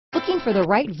Looking for the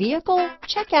right vehicle?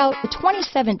 Check out the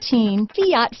 2017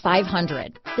 Fiat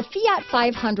 500. The Fiat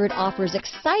 500 offers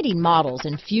exciting models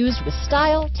infused with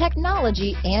style,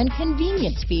 technology, and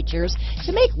convenience features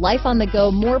to make life on the go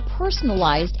more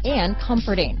personalized and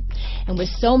comforting. And with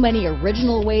so many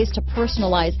original ways to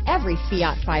personalize every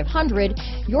Fiat 500,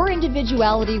 your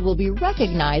individuality will be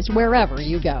recognized wherever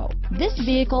you go. This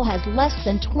vehicle has less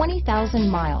than 20,000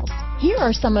 miles. Here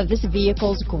are some of this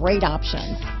vehicle's great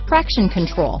options: traction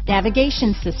control,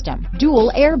 navigation system,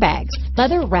 dual airbags,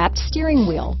 leather-wrapped steering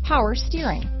wheel, power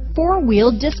steering,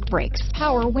 four-wheel disc brakes,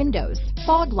 power windows,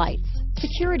 fog lights,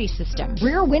 security system,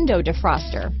 rear window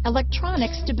defroster,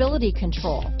 electronic stability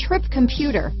control, trip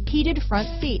computer, heated front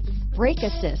seats, brake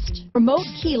assist, remote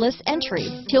keyless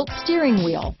entry, tilt steering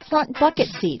wheel, front bucket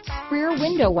seats, rear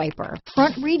window wiper,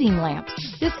 front reading lamps.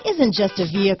 This isn't just a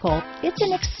vehicle, it's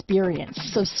an experience.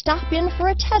 So stop in for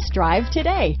a test drive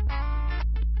today.